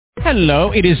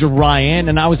Hello, it is Ryan,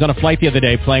 and I was on a flight the other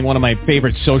day playing one of my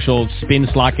favorite social spin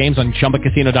slot games on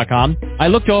ChumbaCasino.com. I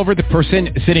looked over at the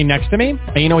person sitting next to me,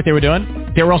 and you know what they were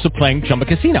doing? They were also playing Chumba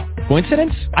Casino.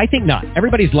 Coincidence? I think not.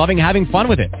 Everybody's loving having fun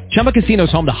with it. Chumba Casino is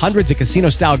home to hundreds of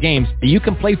casino-style games that you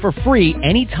can play for free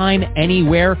anytime,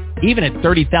 anywhere, even at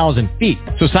 30,000 feet.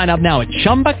 So sign up now at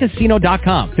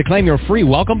ChumbaCasino.com to claim your free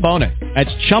welcome bonus.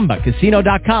 That's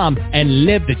ChumbaCasino.com and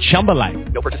live the Chumba life.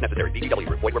 No purchase necessary. VGW.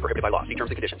 Void where prohibited by law. See terms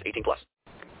and conditions. 18 plus.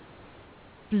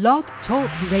 Blog Talk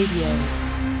Radio.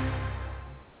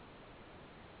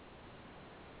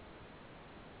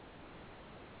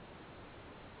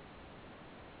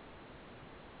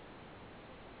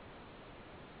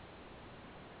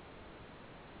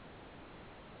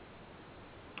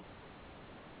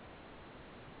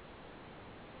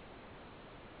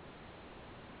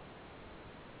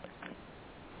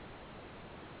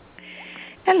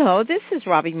 Hello, this is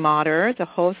Robbie Motter, the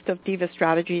host of Diva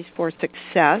Strategies for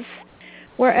Success,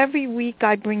 where every week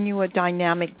I bring you a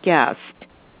dynamic guest.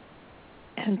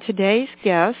 And today's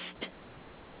guest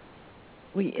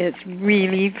is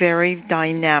really very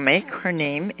dynamic. Her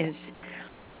name is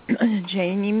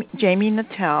Jamee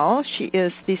Natala. She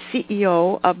is the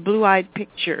CEO of Blue Eyed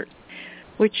Pictures,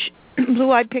 which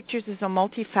Blue Eyed Pictures is a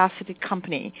multifaceted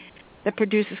company that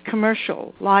produces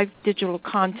commercial, live digital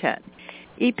content,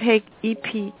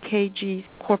 EPKG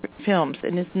corporate films,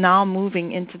 and is now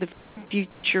moving into the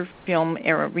feature film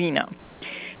arena.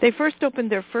 They first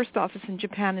opened their first office in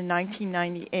Japan in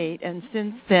 1998, and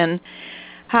since then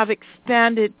have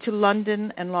expanded to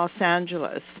London and Los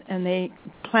Angeles, and they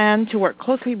plan to work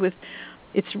closely with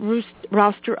its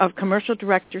roster of commercial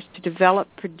directors to develop,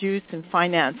 produce, and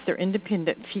finance their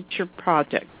independent feature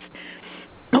projects.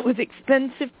 With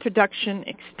expensive production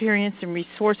experience and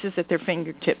resources at their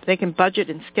fingertips, they can budget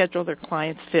and schedule their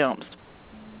clients' films.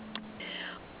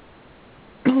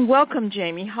 Welcome,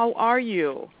 Jamie. How are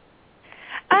you?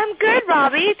 I'm good,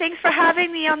 Robbie. Thanks for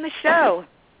having me on the show.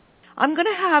 I'm going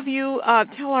to have you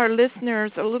tell our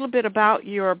listeners a little bit about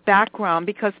your background,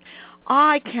 because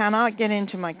I cannot get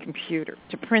into my computer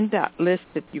to print that list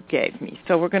that you gave me.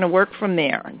 So we're going to work from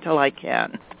there until I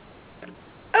can.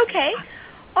 Okay.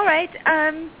 All right.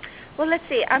 Well, let's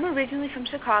see. I'm originally from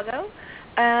Chicago.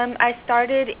 I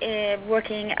started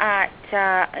working at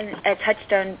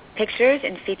Touchstone Pictures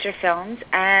in feature films,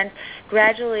 and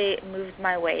gradually moved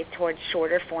my way towards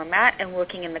shorter format and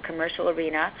working in the commercial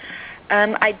arena.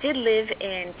 I did live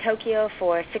in Tokyo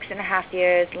for 6.5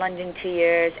 years, London 2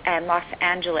 years, and Los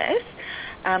Angeles.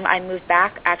 I moved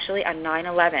back actually on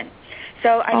 9/11.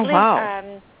 So I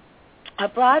lived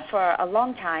abroad for a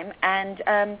long time, and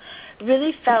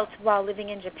really felt while living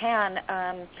in Japan,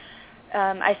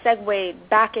 I segued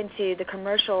back into the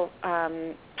commercial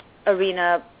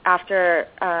arena after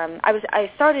I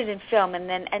started in film, and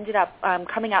then ended up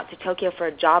coming out to Tokyo for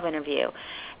a job interview.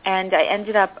 And I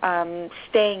ended up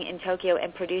staying in Tokyo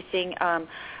and producing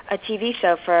a TV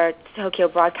show for Tokyo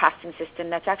Broadcasting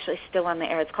System that's actually still on the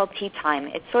air. It's called Tea Time.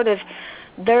 It's sort of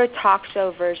their talk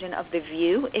show version of The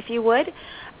View, if you would.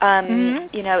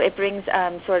 You know, it brings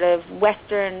sort of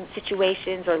Western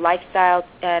situations or lifestyle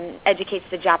and educates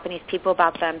the Japanese people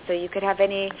about them. So you could have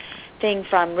anything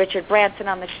from Richard Branson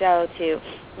on the show to,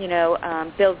 you know,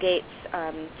 Bill Gates,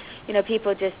 you know,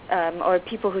 people just, or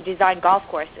people who design golf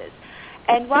courses.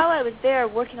 And while I was there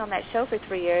working on that show for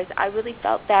 3 years, I really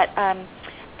felt that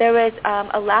there was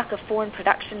a lack of foreign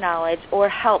production knowledge or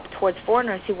help towards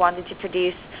foreigners who wanted to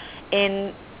produce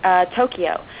in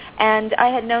Tokyo. And I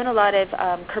had known a lot of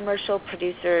commercial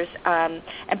producers and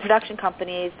production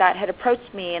companies that had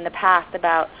approached me in the past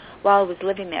about, while I was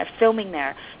living there, filming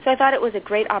there. So I thought it was a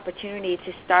great opportunity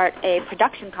to start a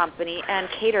production company and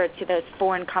cater to those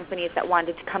foreign companies that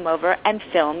wanted to come over and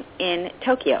film in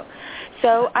Tokyo.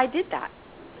 So I did that.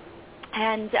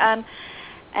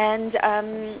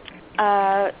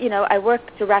 You know, I work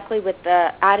directly with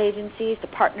the ad agencies to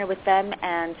partner with them,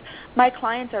 and my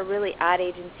clients are really ad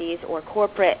agencies or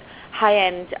corporate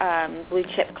high-end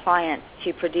blue-chip clients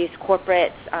to produce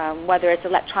corporates, whether it's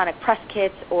electronic press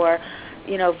kits or,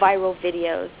 you know, viral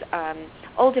videos,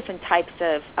 all different types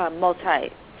of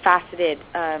multifaceted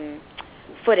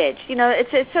footage. You know,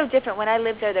 it's so different. When I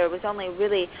lived there, there was only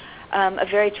really a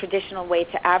very traditional way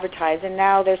to advertise, and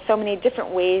now there's so many different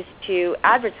ways to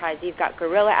advertise. You've got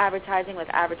guerrilla advertising with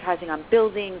advertising on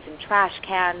buildings and trash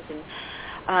cans,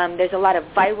 and there's a lot of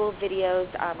viral videos,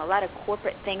 a lot of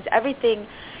corporate things. Everything,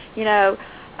 you know,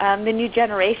 the new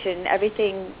generation,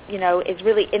 everything, you know, is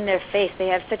really in their face. They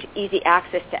have such easy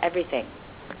access to everything.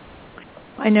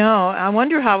 I know. I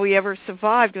wonder how we ever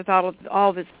survived without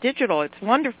all this digital. It's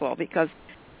wonderful because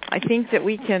I think that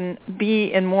we can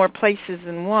be in more places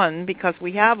than one because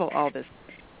we have all this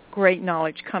great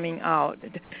knowledge coming out.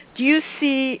 Do you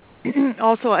see,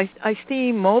 also I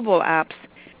see mobile apps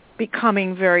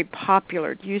becoming very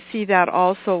popular. Do you see that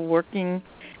also working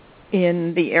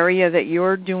in the area that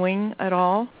you're doing at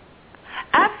all?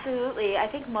 Absolutely. I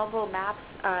think mobile maps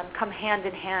come hand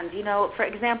in hand. You know, for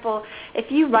example,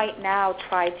 if you right now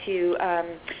try to,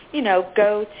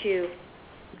 go to,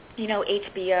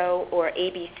 HBO or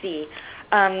ABC,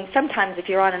 sometimes if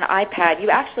you're on an iPad, you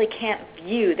actually can't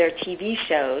view their TV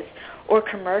shows or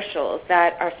commercials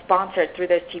that are sponsored through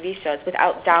those TV shows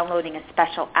without downloading a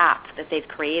special app that they've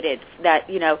created that,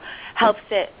 helps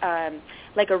it,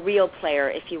 like a real player,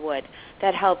 if you would,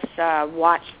 that helps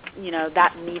watch,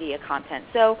 that media content.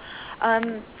 So,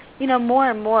 more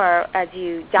and more as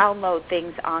you download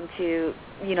things onto,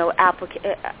 you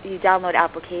download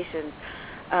applications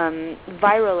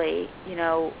virally,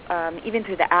 even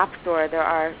through the App Store, there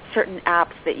are certain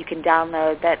apps that you can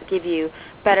download that give you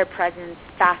better presence,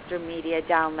 faster media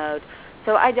download.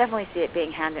 So I definitely see it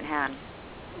being hand in hand.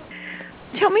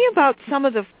 Tell me about some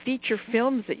of the feature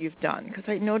films that you've done, because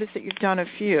I noticed that you've done a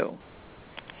few.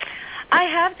 I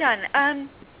have done.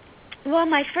 Well,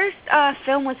 my first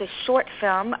film was a short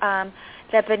film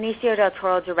that Benicio del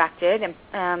Toro directed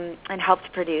and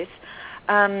helped produce.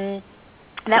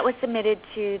 That was submitted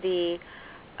to the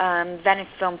Venice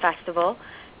Film Festival,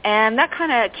 and that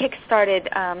kind of kick-started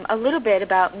a little bit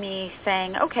about me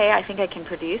saying, okay, I think I can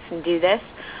produce and do this.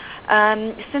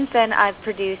 Since then, I've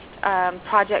produced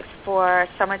projects for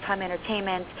Summertime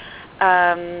Entertainment,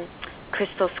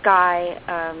 Crystal Sky,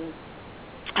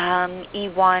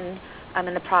 E1. I'm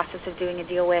in the process of doing a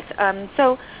deal with.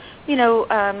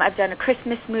 I've done a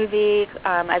Christmas movie.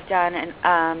 I've done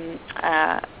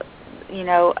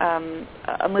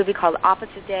a movie called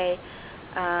Opposite Day,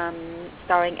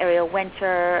 starring Ariel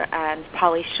Winter and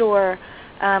Pauly Shore.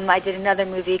 I did another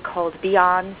movie called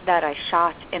Beyond that I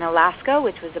shot in Alaska,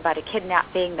 which was about a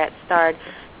kidnapping that starred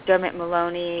Dermot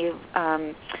Mulroney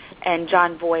and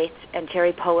John Voight and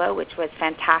Terry Polo, which was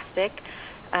fantastic,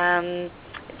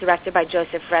 directed by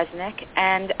Joseph Resnick.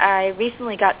 And I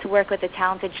recently got to work with the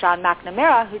talented Sean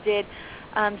McNamara, who did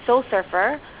Soul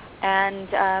Surfer, and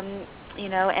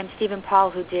Stephen Paul,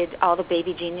 who did all the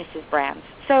Baby Geniuses brands.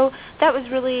 So that was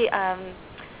really,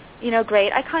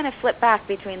 great. I kind of flip back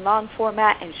between long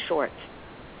format and short.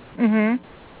 Mm-hmm.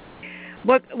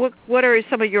 What are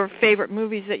some of your favorite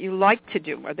movies that you like to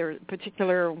do? Are there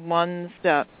particular ones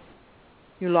that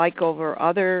you like over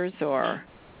others, or?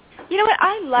 You know what?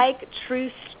 I like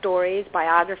true stories,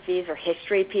 biographies, or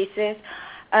history pieces.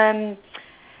 Or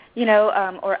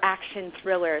action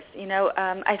thrillers.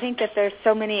 I think that there's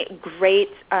so many great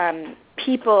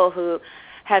people who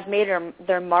have made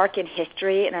their mark in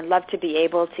history, and I'd love to be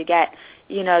able to get,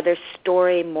 their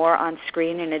story more on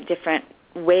screen in a different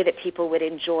way that people would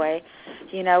enjoy.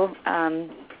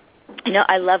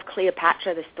 I love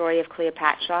Cleopatra, the story of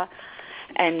Cleopatra,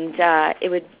 and it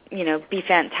would, be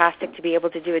fantastic to be able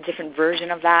to do a different version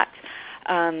of that.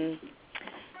 I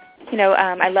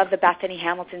love the Bethany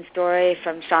Hamilton story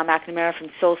from Sean McNamara from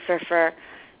Soul Surfer.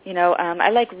 I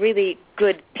like really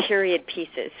good period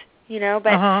pieces,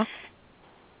 but,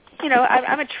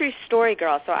 I'm a true story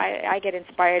girl, so I get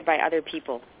inspired by other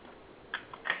people.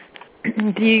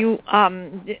 Do you,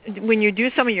 when you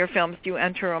do some of your films, do you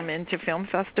enter them into film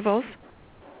festivals?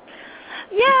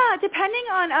 Yeah, depending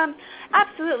on,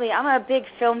 absolutely. I'm a big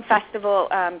film festival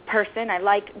person. I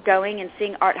like going and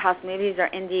seeing art house movies or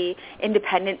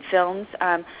independent films.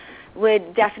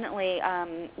 Would definitely,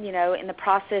 in the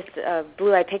process of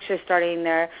Blue Eye Pictures starting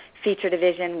their feature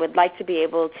division, would like to be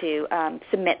able to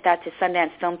submit that to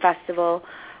Sundance Film Festival,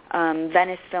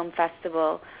 Venice Film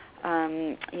Festival,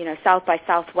 South by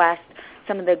Southwest,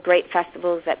 some of the great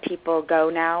festivals that people go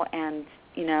now and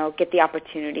get the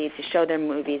opportunity to show their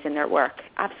movies and their work.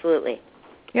 Absolutely.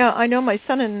 Yeah, I know my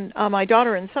son and my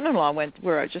daughter and son-in-law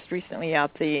were just recently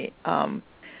at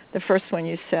the first one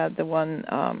you said, the one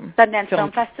Sundance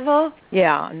Film Festival.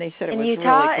 Yeah, and they said it was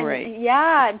Utah, really great.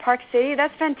 In Park City.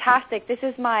 That's fantastic.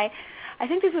 I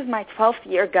think this was my 12th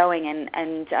year going,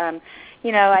 and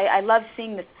I love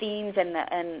seeing the themes and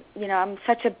I'm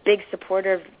such a big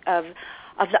supporter of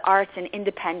the arts and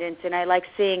independence, and I like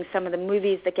seeing some of the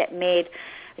movies that get made.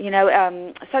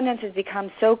 Sundance has become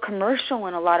so commercial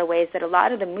in a lot of ways that a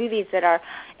lot of the movies that are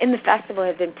in the festival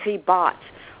have been pre-bought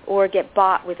or get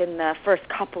bought within the first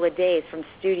couple of days from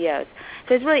studios.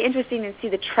 So it's really interesting to see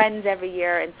the trends every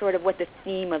year and sort of what the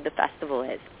theme of the festival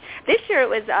is. This year it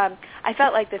was, I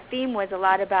felt like the theme was a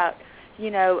lot about,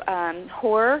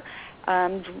 horror,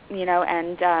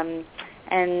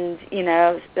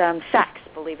 sex,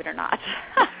 believe it or not.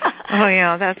 Oh,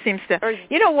 yeah, that seems to...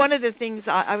 one of the things,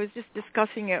 I was just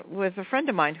discussing it with a friend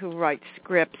of mine who writes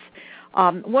scripts.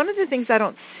 One of the things I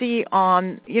don't see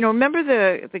on, remember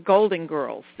the Golden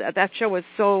Girls? That show was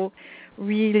so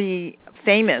really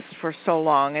famous for so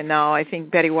long, and now I think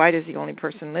Betty White is the only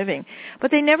person living.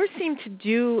 But they never seem to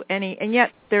do any, and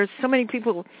yet there's so many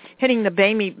people hitting the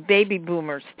baby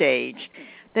boomer stage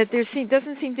that there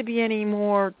doesn't seem to be any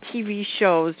more TV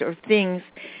shows or things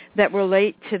that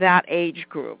relate to that age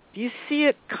group. Do you see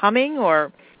it coming?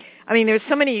 Or, I mean, there's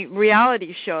so many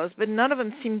reality shows, but none of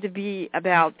them seem to be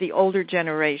about the older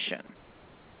generation.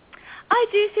 I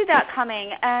do see that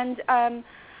coming, and,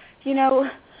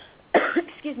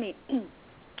 excuse me,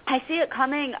 I see it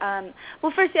coming.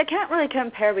 Well, firstly, I can't really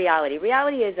compare reality.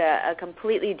 Reality is a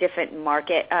completely different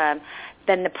market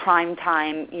than the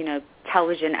primetime,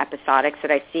 television episodics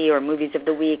that I see, or movies of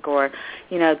the week, or,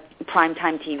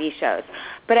 primetime TV shows.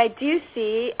 But I do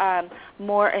see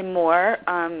more and more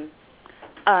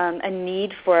a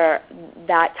need for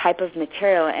that type of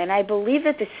material, and I believe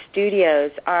that the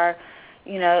studios are,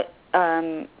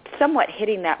 somewhat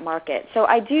hitting that market. So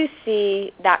I do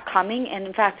see that coming, and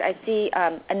in fact, I see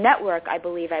a network, I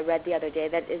believe I read the other day,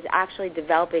 that is actually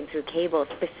developing through cable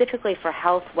specifically for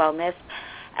health, wellness,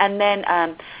 and then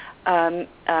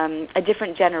a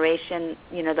different generation,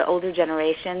 the older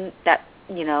generation, that,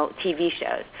 TV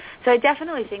shows. So I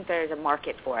definitely think there's a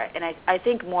market for it, and I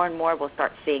think more and more we'll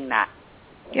start seeing that.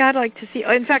 Yeah, I'd like to see.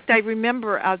 In fact, I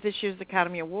remember at this year's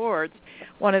Academy Awards,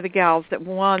 one of the gals that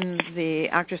won the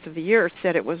Actress of the Year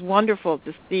said it was wonderful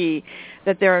to see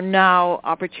that there are now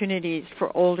opportunities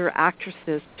for older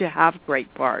actresses to have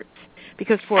great parts,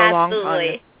 because for a long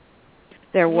time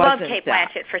there wasn't. Love Kate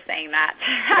Blanchett for saying that.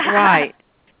 Right.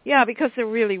 Yeah, because there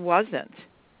really wasn't.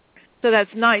 So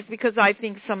that's nice, because I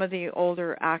think some of the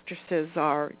older actresses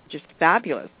are just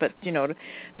fabulous. But,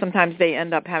 sometimes they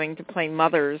end up having to play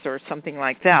mothers or something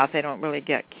like that. They don't really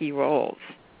get key roles.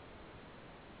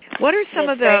 What are some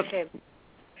of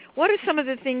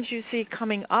the things you see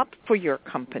coming up for your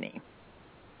company?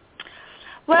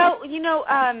 Well,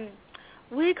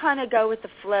 we kind of go with the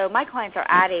flow. My clients are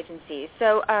ad agencies.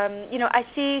 So, I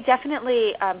see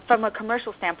definitely from a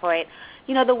commercial standpoint,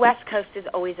 the West Coast is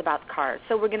always about cars.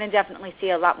 So we're going to definitely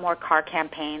see a lot more car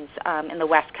campaigns in the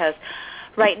West Coast.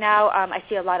 Right now, I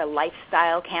see a lot of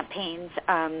lifestyle campaigns.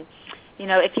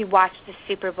 If you watch the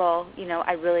Super Bowl,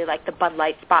 I really like the Bud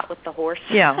Light spot with the horse.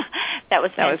 Yeah. That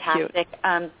was fantastic.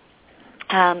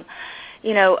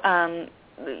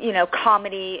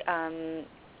 Comedy,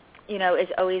 is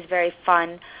always very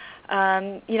fun.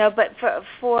 But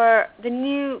for the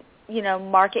new,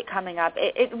 market coming up,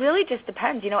 it really just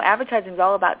depends. Advertising is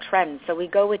all about trends, so we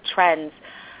go with trends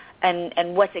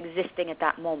and what's existing at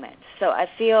that moment. So I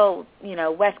feel,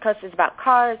 West Coast is about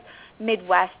cars.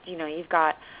 Midwest, you've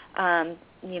got,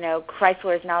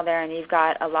 Chrysler is now there, and you've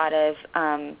got a lot of,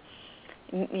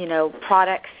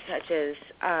 products such as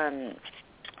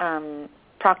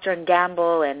Procter &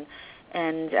 Gamble and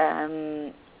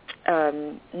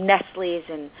Nestle's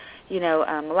and,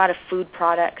 a lot of food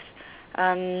products.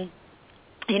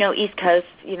 East Coast,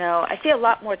 I see a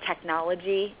lot more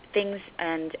technology things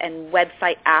and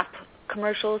website app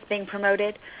commercials being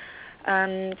promoted.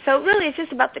 So really it's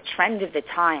just about the trend of the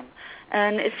time.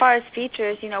 And as far as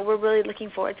features, we're really looking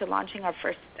forward to launching our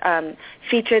first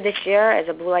feature this year as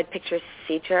a Blue Light Pictures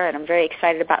feature, and I'm very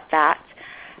excited about that.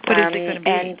 What is it going to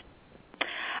be?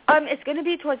 It's going to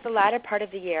be towards the latter part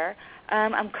of the year.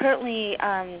 I'm currently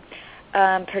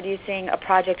producing a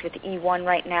project with E1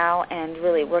 right now, and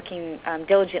really working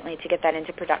diligently to get that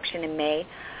into production in May.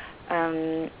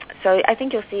 So I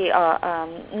think you'll see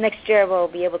next year we'll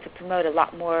be able to promote a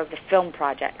lot more of the film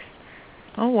projects.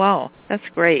 Oh, wow. That's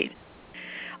great.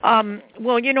 Well,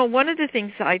 one of the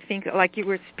things I think, like you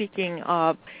were speaking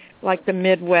of, like the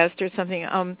Midwest or something,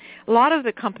 a lot of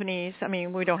the companies,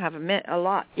 we don't have a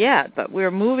lot yet, but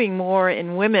we're moving more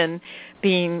in women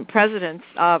being presidents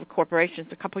of corporations.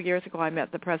 A couple of years ago, I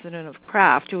met the president of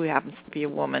Kraft, who happens to be a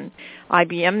woman.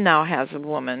 IBM now has a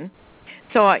woman.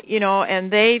 So,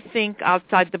 and they think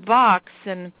outside the box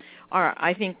and are,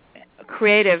 I think,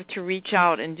 creative to reach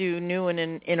out and do new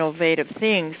and innovative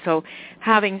things. So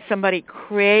having somebody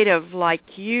creative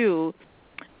like you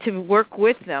to work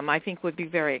with them, I think, would be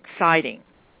very exciting.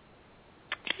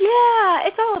 Yeah,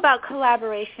 it's all about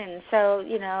collaboration. So,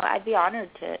 I'd be honored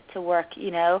to work,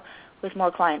 with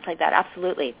more clients like that.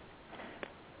 Absolutely.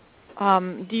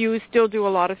 Do you still do a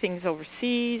lot of things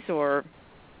overseas, or?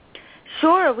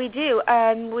 Sure, we do.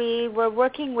 We were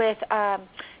working with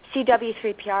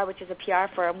CW3PR, which is a PR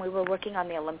firm. We were working on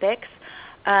the Olympics.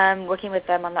 working with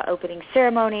them on the opening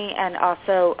ceremony, and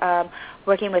also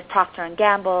working with Procter &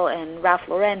 Gamble and Ralph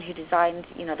Lauren, who designed,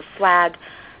 the flag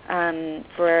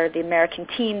for the American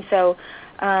team. So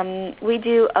we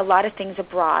do a lot of things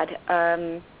abroad.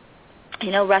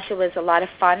 Russia was a lot of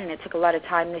fun, and it took a lot of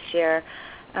time this year.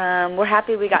 We're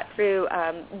happy we got through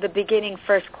the beginning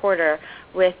first quarter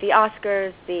with the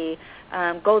Oscars, the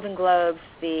Golden Globes,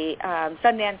 the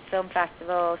Sundance Film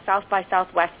Festival, South by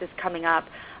Southwest is coming up.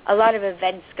 A lot of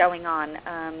events going on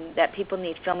that people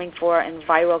need filming for, and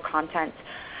viral content.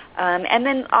 And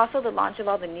then also the launch of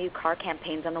all the new car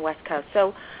campaigns on the West Coast.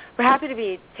 So we're happy to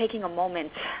be taking a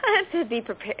moment to be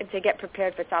prepared, to get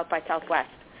prepared for South by Southwest.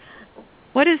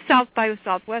 What is South by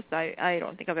Southwest? I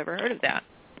don't think I've ever heard of that.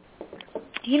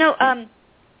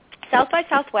 South by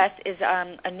Southwest is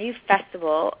a new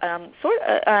festival, I'm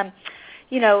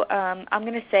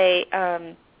going to say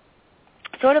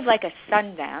sort of like a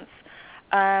Sundance.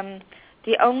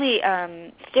 The only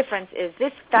difference is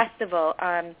this festival,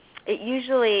 it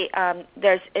usually,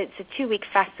 it's a 2-week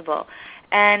festival,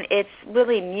 and it's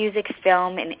really music,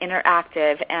 film, and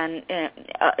interactive, and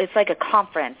it's like a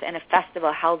conference and a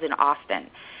festival held in Austin.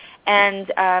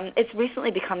 And it's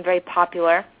recently become very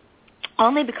popular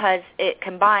only because it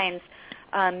combines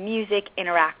music,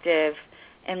 interactive,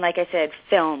 and, like I said,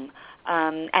 film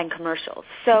and commercials.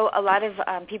 So a lot of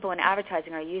people in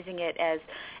advertising are using it as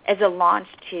a launch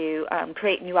to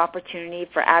create new opportunity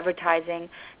for advertising.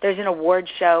 There's an award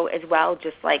show as well,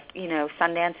 just like,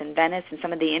 Sundance and Venice and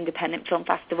some of the independent film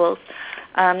festivals.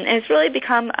 And it's really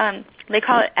become, they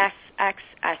call it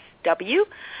SXSW,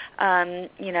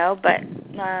 but...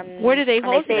 where do they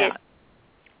hold it at?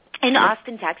 In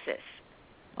Austin, Texas.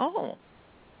 Oh.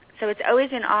 So it's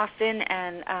always in Austin,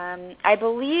 and I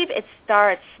believe it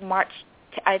starts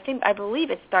I believe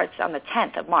it starts on the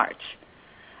 10th of March.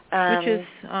 Which is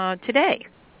today.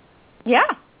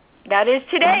 Yeah, that is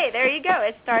today. There you go.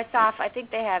 It starts off, I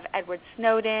think they have Edward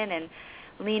Snowden and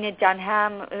Lena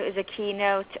Dunham is a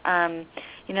keynote.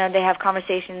 They have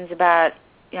conversations about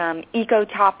eco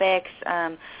topics,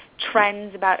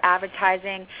 trends about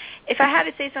advertising. If I had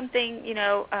to say something,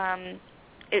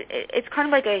 it's kind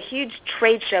of like a huge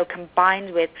trade show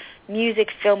combined with music,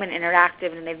 film, and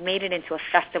interactive, and they've made it into a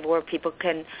festival where people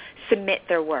can submit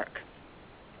their work.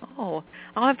 Oh,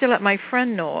 I'll have to let my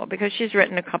friend know, because she's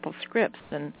written a couple scripts,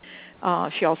 and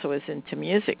she also is into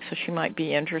music, so she might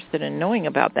be interested in knowing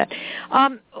about that.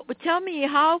 But tell me,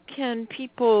 how can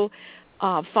people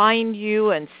find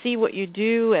you and see what you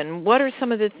do, and what are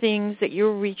some of the things that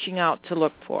you're reaching out to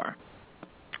look for?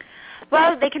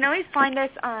 Well, they can always find us.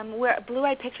 Blue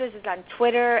Eyed Pictures is on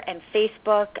Twitter and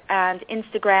Facebook and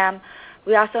Instagram.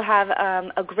 We also have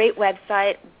a great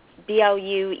website,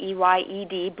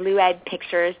 BLUEYED,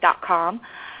 blueeyedpictures.com.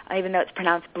 Even though it's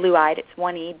pronounced blue-eyed, it's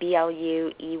one E,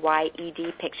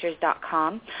 BLUEYED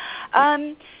pictures.com.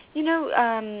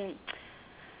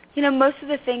 Most of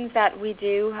the things that we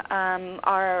do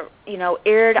are,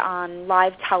 aired on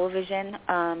live television.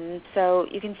 So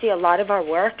you can see a lot of our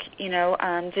work,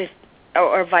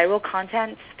 or viral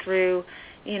content through,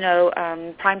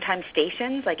 primetime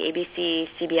stations like ABC,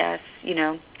 CBS,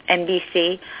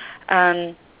 NBC.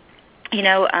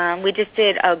 We just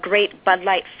did a great Bud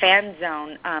Light Fan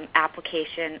Zone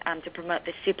application to promote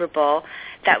the Super Bowl.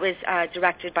 That was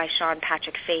directed by Sean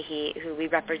Patrick Fahey, who we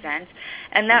represent,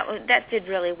 and that did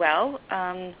really well.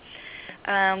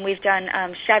 We've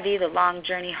done Chevy, The Long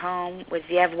Journey Home with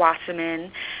Zeev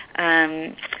Wasserman.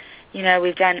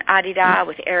 We've done Adida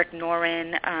with Eric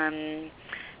Norin.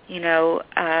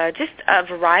 Just a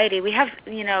variety. We have,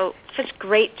 such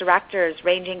great directors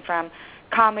ranging from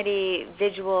comedy,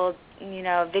 visual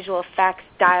effects,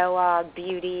 dialogue,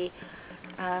 beauty.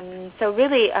 So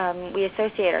really, we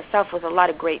associate ourselves with a lot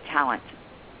of great talent.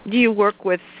 Do you work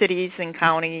with cities and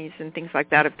counties and things like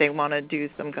that if they want to do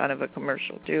some kind of a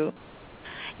commercial too?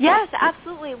 Yes,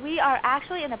 absolutely. We are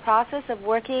actually in the process of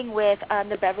working with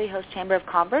the Beverly Hills Chamber of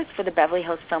Commerce for the Beverly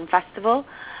Hills Film Festival.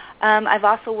 I've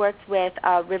also worked with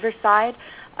Riverside,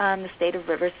 the city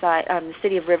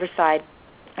of Riverside.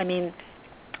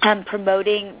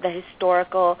 Promoting the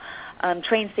historical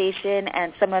train station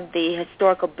and some of the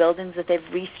historical buildings that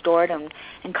they've restored and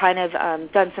kind of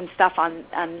done some stuff on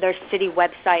their city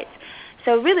websites.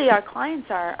 So really our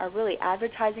clients are really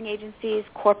advertising agencies,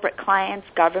 corporate clients,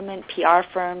 government, PR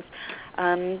firms.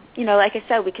 Like I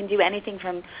said, we can do anything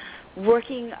from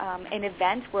working an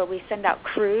event where we send out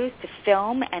crews to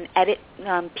film and edit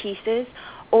pieces,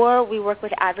 or we work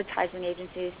with advertising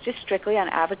agencies just strictly on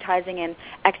advertising and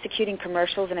executing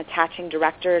commercials and attaching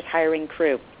directors, hiring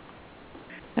crew.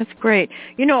 That's great.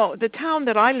 You know, the town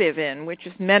that I live in, which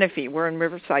is Menifee, we're in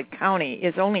Riverside County,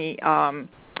 is only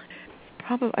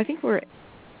probably, I think we're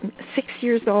 6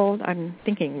 years old. I'm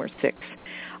thinking we're 6.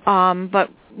 But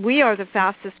we are the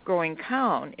fastest growing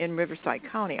town in Riverside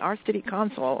County. Our city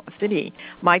council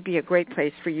might be a great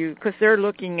place for you because they're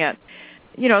looking at,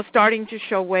 you know, starting to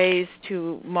show ways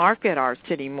to market our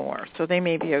city more. So they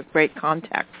may be a great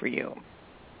contact for you.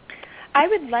 I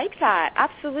would like that,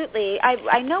 absolutely.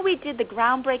 I know we did the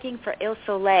groundbreaking for Il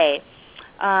Soleil.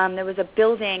 There was a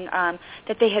building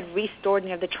that they had restored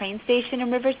near the train station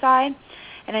in Riverside,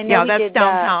 and I know that's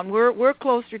downtown. We're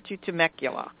closer to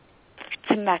Temecula.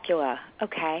 Temecula,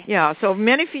 okay. Yeah, so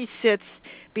Menifee sits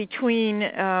between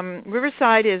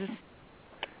Riverside is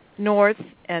north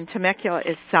and Temecula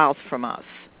is south from us.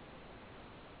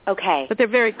 Okay. But they're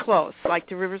very close. Like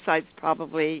the Riverside's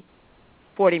probably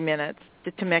 40 minutes.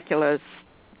 The Temecula is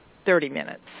 30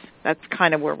 minutes. That's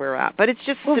kind of where we're at. But it's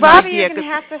just an Bobby, idea. You're going to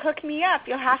have to hook me up.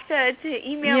 You'll have to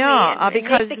email me. Yeah,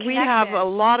 because make the we have a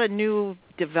lot of new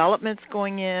developments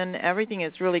going in. Everything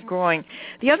is really growing.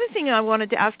 The other thing I wanted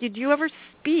to ask you, do you ever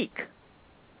speak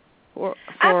for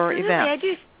Absolutely,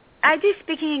 events? I do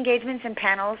speaking engagements and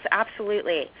panels,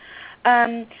 absolutely.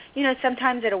 You know,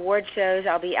 sometimes at award shows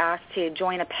I'll be asked to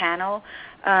join a panel,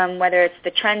 whether it's the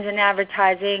trends in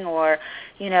advertising or,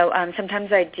 you know,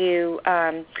 sometimes I do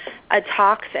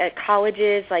talks at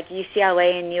colleges like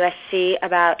UCLA and USC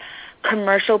about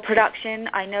commercial production.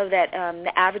 I know that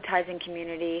the advertising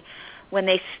community, when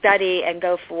they study and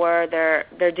go for their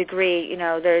degree, you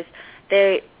know,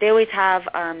 they always have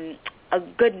a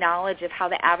good knowledge of how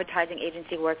the advertising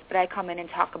agency works, but I come in and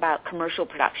talk about commercial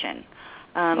production.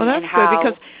 Well, that's good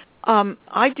because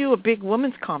I do a big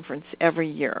women's conference every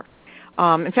year.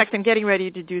 In fact, I'm getting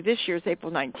ready to do this year's April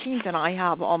 19th, and I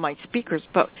have all my speakers.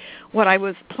 But what I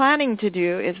was planning to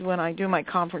do is when I do my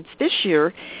conference this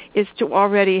year is to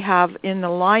already have in the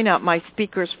lineup my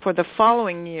speakers for the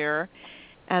following year,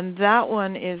 and that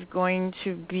one is going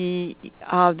to be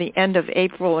the end of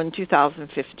April in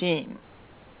 2015.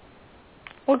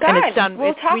 Well, God, and it's done.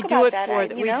 We'll talk about that.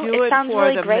 It sounds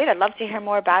really great. I'd love to hear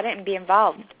more about it and be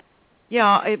involved.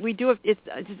 Yeah, we do.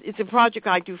 It's a project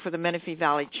I do for the Menifee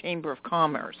Valley Chamber of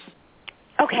Commerce.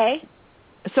 Okay.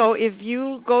 So if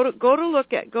you go to www.wr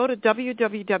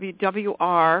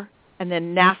and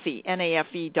then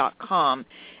NAFE.com,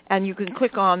 and you can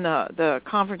click on the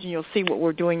conference and you'll see what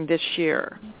we're doing this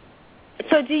year.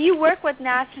 So do you work with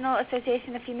National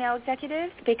Association of Female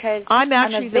Executives? Because I'm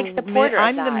actually a big supporter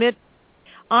of that.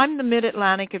 I'm the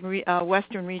Mid-Atlantic and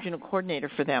Western Regional Coordinator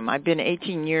for them. I've been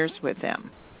 18 years with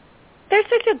them. They're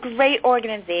such a great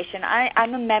organization.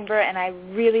 I'm a member, and I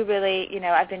really, really, you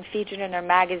know, I've been featured in their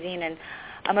magazine, and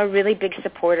I'm a really big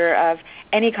supporter of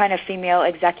any kind of female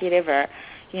executive or,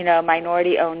 you know,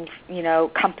 minority-owned, you know,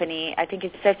 company. I think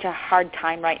it's such a hard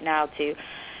time right now to,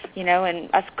 you know, and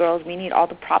us girls, we need all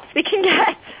the props we can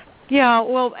get. Yeah,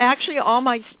 well, actually, all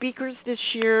my speakers this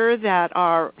year that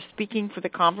are speaking for the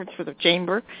conference for the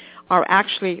chamber are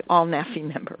actually all NAFE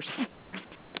members.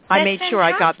 I made sure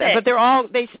I got that. But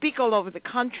they speak all over the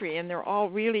country, and they're all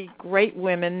really great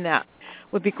women that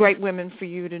would be great women for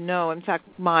you to know. In fact,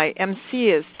 my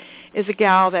MC is a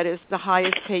gal that is the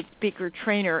highest paid speaker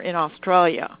trainer in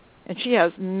Australia, and she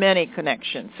has many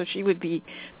connections. So she would be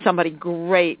somebody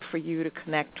great for you to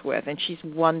connect with, and she's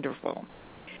wonderful.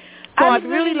 So I would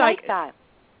really like that.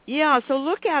 Yeah, so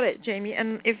look at it, Jamie,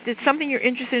 and if it's something you're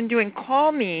interested in doing,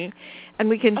 call me, and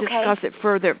we can discuss it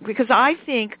further. Because I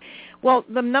think, well,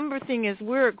 the number thing is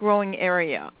we're a growing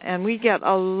area, and we get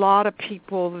a lot of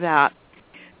people that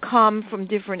come from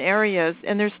different areas,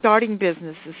 and they're starting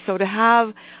businesses. So to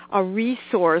have a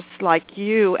resource like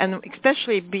you, and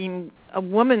especially being a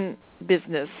woman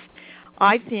business,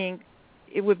 I think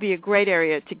it would be a great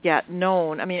area to get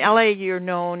known. I mean, LA, you're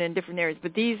known in different areas,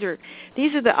 but these are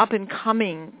the up and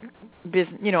coming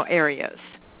business, you know, areas.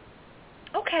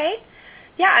 Okay.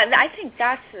 Yeah, I think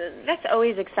that's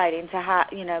always exciting to have,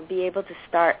 you know, be able to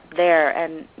start there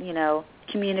and, you know,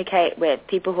 communicate with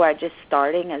people who are just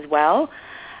starting as well.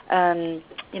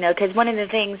 You know, because one of the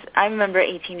things I remember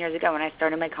 18 years ago when I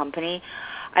started my company,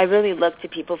 I really looked to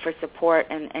people for support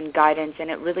and guidance, and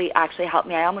it really actually helped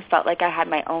me. I almost felt like I had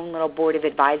my own little board of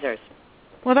advisors.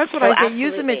 Well, that's what I say.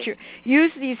 Use them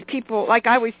use these people, like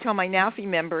I always tell my NAFE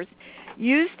members,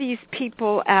 use these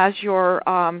people as your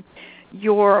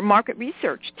market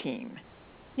research team.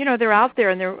 You know, they're out there,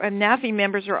 and NAFE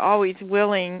members are always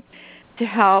willing to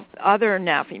help other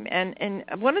NAFE. And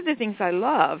one of the things I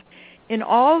love, in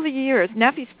all the years,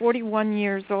 NAFE's 41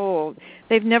 years old,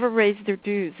 they've never raised their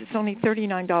dues. It's only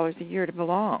 $39 a year to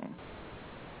belong.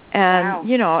 And,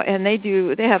 and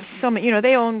they have so many,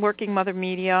 they own Working Mother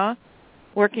Media,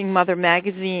 Working Mother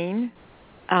Magazine.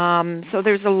 So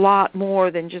there's a lot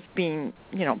more than just being,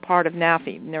 part of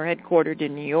NAFI. And they're headquartered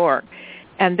in New York.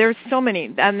 And there's so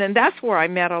many, and then that's where I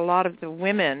met a lot of the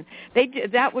women.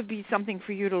 That would be something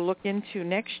for you to look into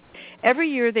next. Every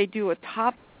year they do a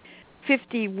top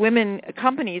 50 women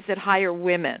companies that hire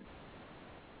women.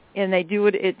 And they do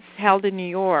it, it's held in New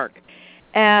York.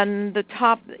 And the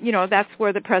top, that's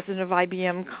where the president of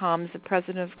IBM comes, the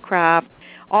president of Kraft,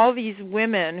 all these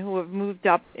women who have moved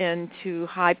up into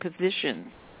high positions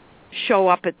show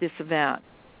up at this event.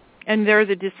 And they're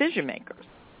the decision makers.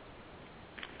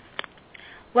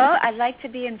 Well, I'd like to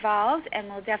be involved, and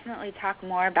we'll definitely talk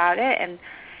more about it. And,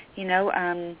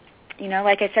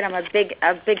 like I said, I'm a big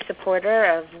supporter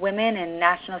of women and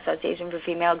National Association for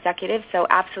Female Executives, so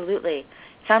absolutely.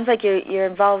 Sounds like you're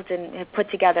involved and have put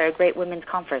together a great women's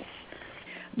conference.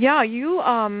 Yeah, you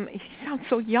sound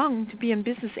so young to be in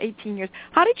business 18 years.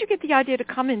 How did you get the idea to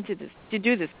come into this, to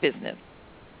do this business?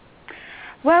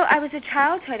 Well, I was a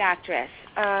childhood actress,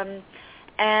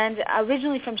 and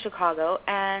originally from Chicago,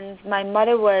 and my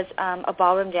mother was a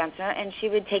ballroom dancer, and she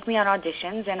would take me on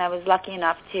auditions, and I was lucky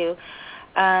enough to,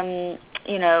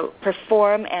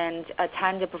 perform and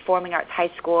attend a performing arts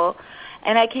high school.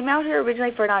 And I came out here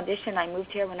originally for an audition. I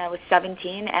moved here when I was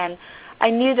 17, and I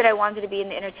knew that I wanted to be in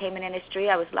the entertainment industry.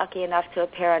 I was lucky enough to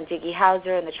appear on Doogie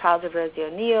Howser and The Trials of Rosie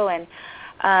O'Neill and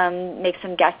make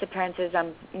some guest appearances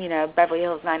on, Beverly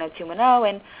Hills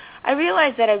 90210. And I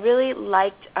realized that I really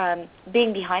liked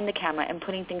being behind the camera and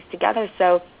putting things together.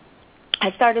 So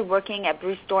I started working at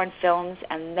Bruce Dorn Films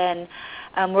and then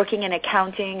working in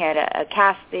accounting at a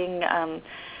casting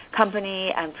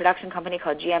company and production company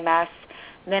called GMS.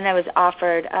 Then I was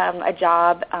offered a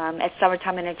job at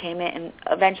Summertime Entertainment and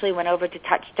eventually went over to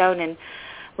Touchstone,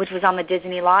 which was on the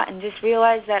Disney lot, and just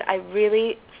realized that I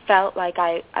really felt like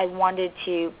I wanted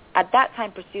to, at that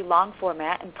time, pursue long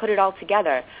format and put it all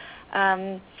together.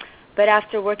 But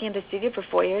after working at the studio for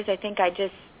 4 years, I think I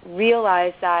just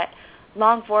realized that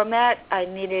long format, I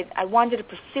wanted to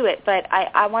pursue it, but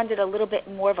I wanted a little bit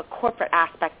more of a corporate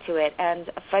aspect to it.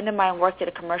 And a friend of mine worked at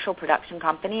a commercial production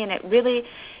company, and it really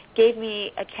gave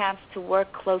me a chance to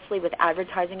work closely with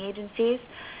advertising agencies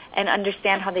and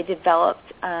understand how they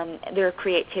developed their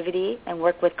creativity and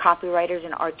work with copywriters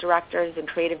and art directors and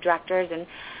creative directors. And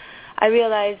I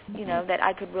realized, that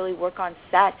I could really work on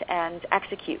set and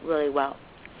execute really well.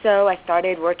 So I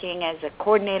started working as a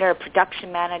coordinator, a production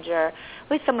manager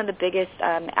with some of the biggest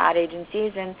ad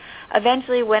agencies, and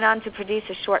eventually went on to produce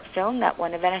a short film that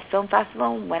won a Venice Film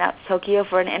Festival, went out to Tokyo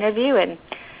for an interview, and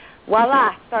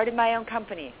voila, started my own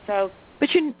company. So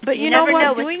But you never know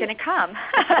know what? what's going to come.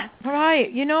 Right.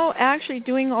 Actually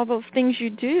doing all those things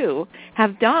you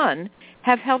have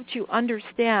helped you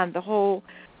understand the whole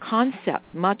concept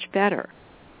much better.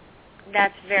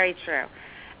 That's very true.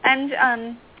 And,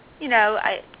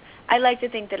 I like to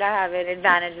think that I have an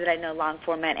advantage that I know long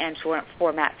format and short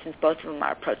format, since both of them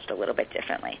are approached a little bit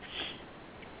differently.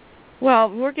 Well,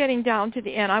 we're getting down to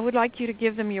the end. I would like you to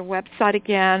give them your website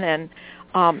again and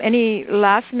any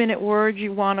last-minute words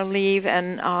you want to leave.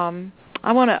 And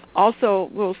I want to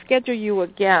we'll schedule you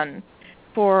again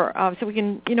for so we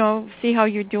can, see how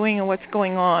you're doing and what's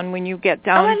going on when you get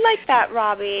down. Oh, I like that,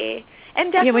 Robbie.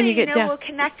 And definitely, when you get down, we'll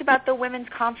connect about the women's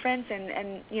conference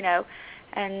and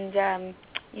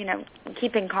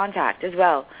keep in contact as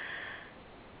well.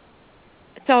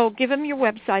 So give them your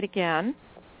website again.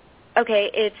 Okay,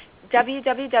 it's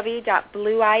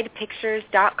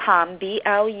www.blueyedpictures.com,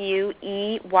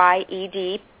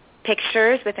 BLUEYED,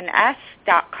 pictures with an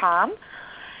S.com.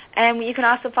 And you can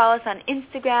also follow us on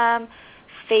Instagram,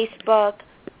 Facebook,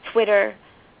 Twitter.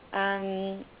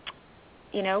 We're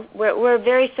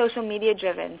very social media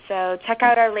driven. So check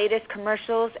out our latest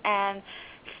commercials and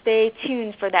stay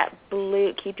tuned for that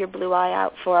keep your blue eye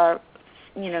out for our,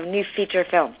 new feature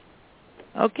film.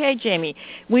 Okay, Jamie.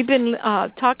 We've been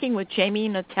talking with Jamee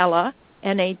Natala,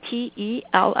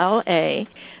 Natella,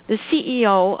 the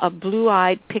CEO of Blue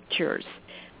Eyed Pictures.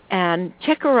 And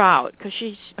check her out because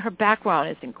her background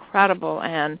is incredible,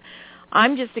 and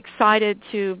I'm just excited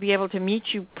to be able to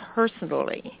meet you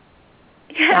personally.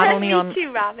 Not only Me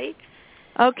too, Robbie.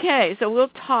 Okay, so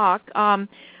we'll talk.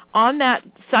 On that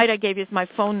site I gave you is my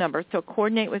phone number, so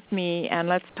coordinate with me and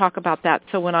let's talk about that.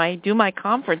 So when I do my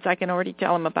conference, I can already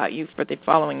tell them about you for the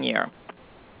following year.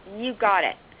 You got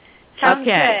it. Sounds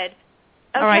good. Okay,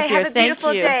 all right, dear. Have a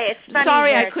beautiful day. It's sunny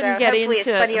sorry here, I couldn't so get hopefully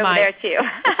into it's sunny over there too.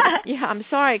 Yeah, I'm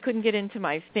sorry I couldn't get into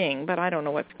my thing, but I don't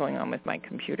know what's going on with my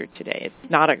computer today.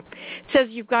 It says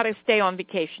you've got to stay on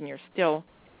vacation. You're still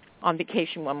on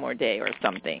vacation one more day or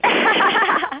something.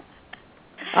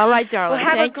 All right, darling. Well,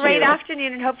 have Thank a great you.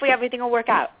 afternoon, and hopefully everything will work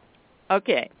out.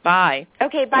 Okay, bye.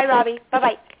 Okay, bye, Robbie.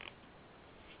 Bye-bye.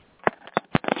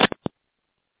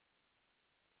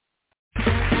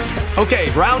 Okay,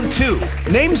 round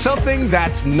 2. Name something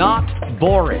that's not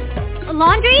boring. A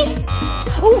laundry?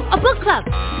 Ooh, a book club.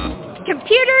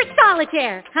 Computer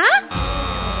solitaire, huh?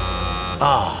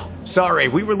 Ah, sorry,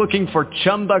 we were looking for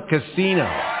Chumba Casino.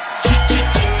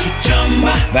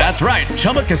 That's right,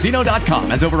 ChumbaCasino.com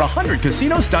has over 100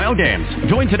 casino-style games.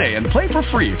 Join today and play for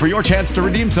free for your chance to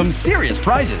redeem some serious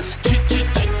prizes.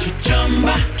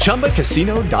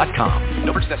 ChumbaCasino.com.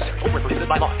 No purchase necessary. Void where prohibited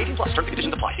by law. 18 plus. Terms and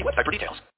conditions apply. See website for details.